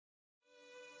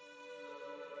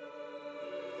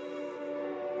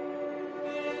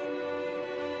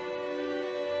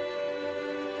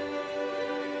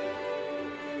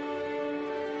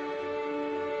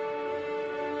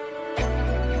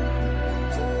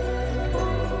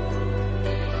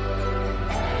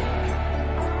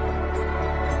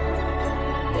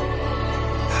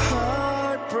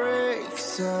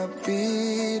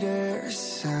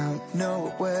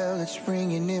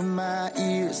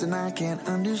I can't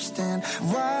understand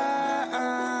why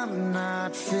I'm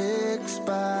not fixed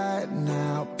by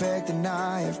now. Begged and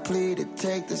I have pleaded,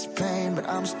 take this pain, but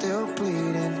I'm still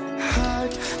bleeding. I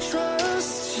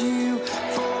trust you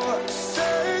for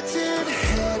certain.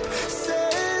 Head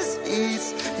says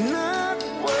it's not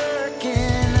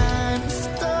working. I'm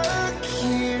stuck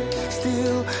here,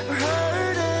 still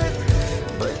hurting,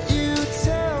 but you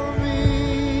tell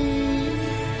me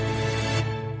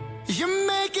you're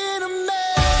making a masterpiece.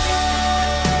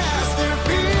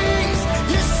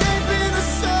 You're shaping the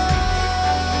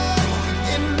soul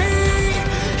in me.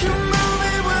 You're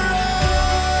moving where I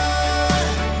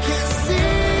can't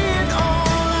see, and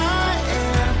all I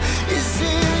am is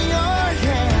in your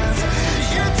hands.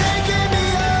 You're taking me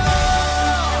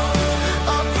all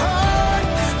apart,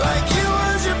 like it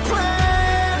was your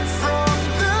plan from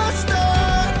the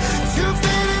start to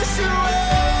finish your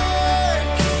work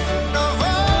of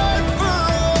art for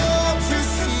all to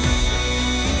see.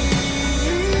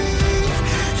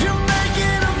 You're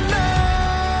making a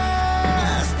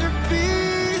masterpiece.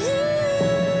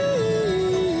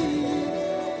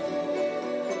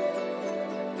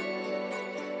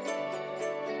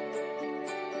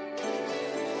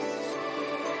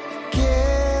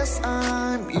 Guess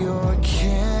I'm your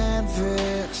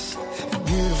canvas,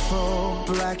 beautiful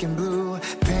black and blue,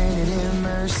 painted in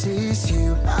mercy's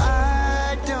hue.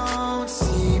 I don't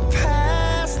see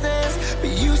past this,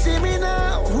 but you see me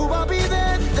now. Who I'll be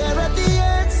then, there at the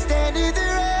end, standing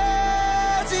there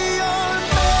as your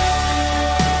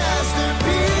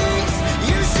masterpiece.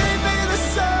 You're shaping the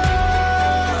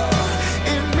soul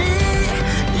in me.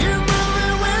 You're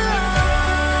moving where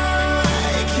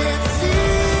I can't see,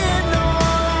 and all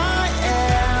I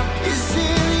am is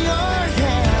in your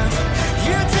hands.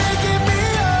 You're taking me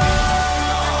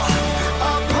all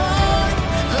apart,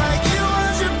 like it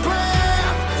was your plan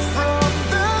from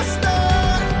the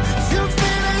start to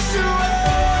finish your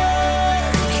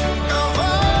work of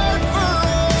art for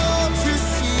all to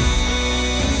see.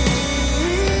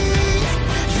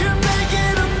 You're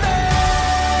making a masterpiece.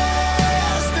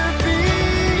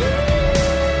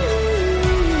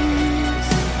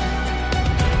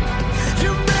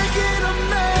 You're making a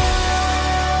masterpiece.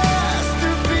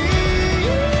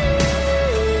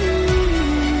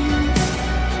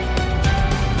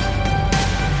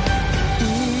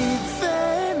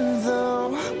 Even though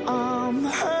I'm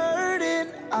hurting,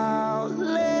 I'll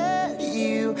let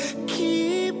you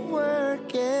keep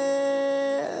working.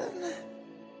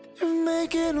 You're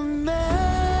making a masterpiece.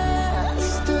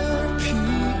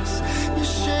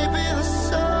 You're shaping the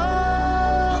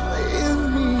soul in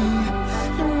me.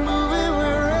 You're moving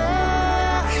where I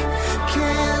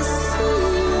can't see,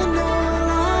 and all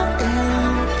I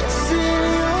am is in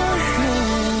your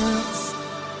hands.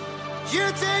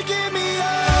 You're taking me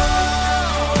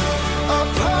all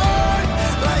apart,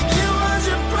 like it was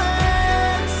your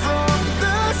plan from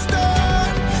the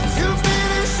start to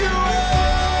finish your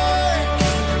work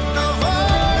of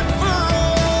art for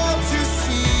all to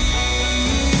see.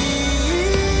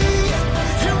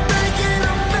 You're making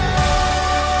a masterpiece.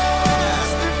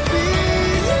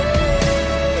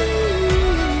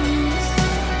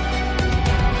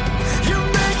 You're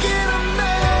making a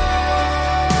masterpiece.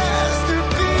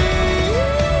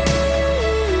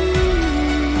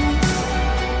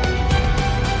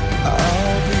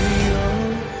 I'll be your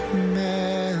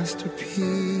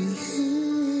masterpiece.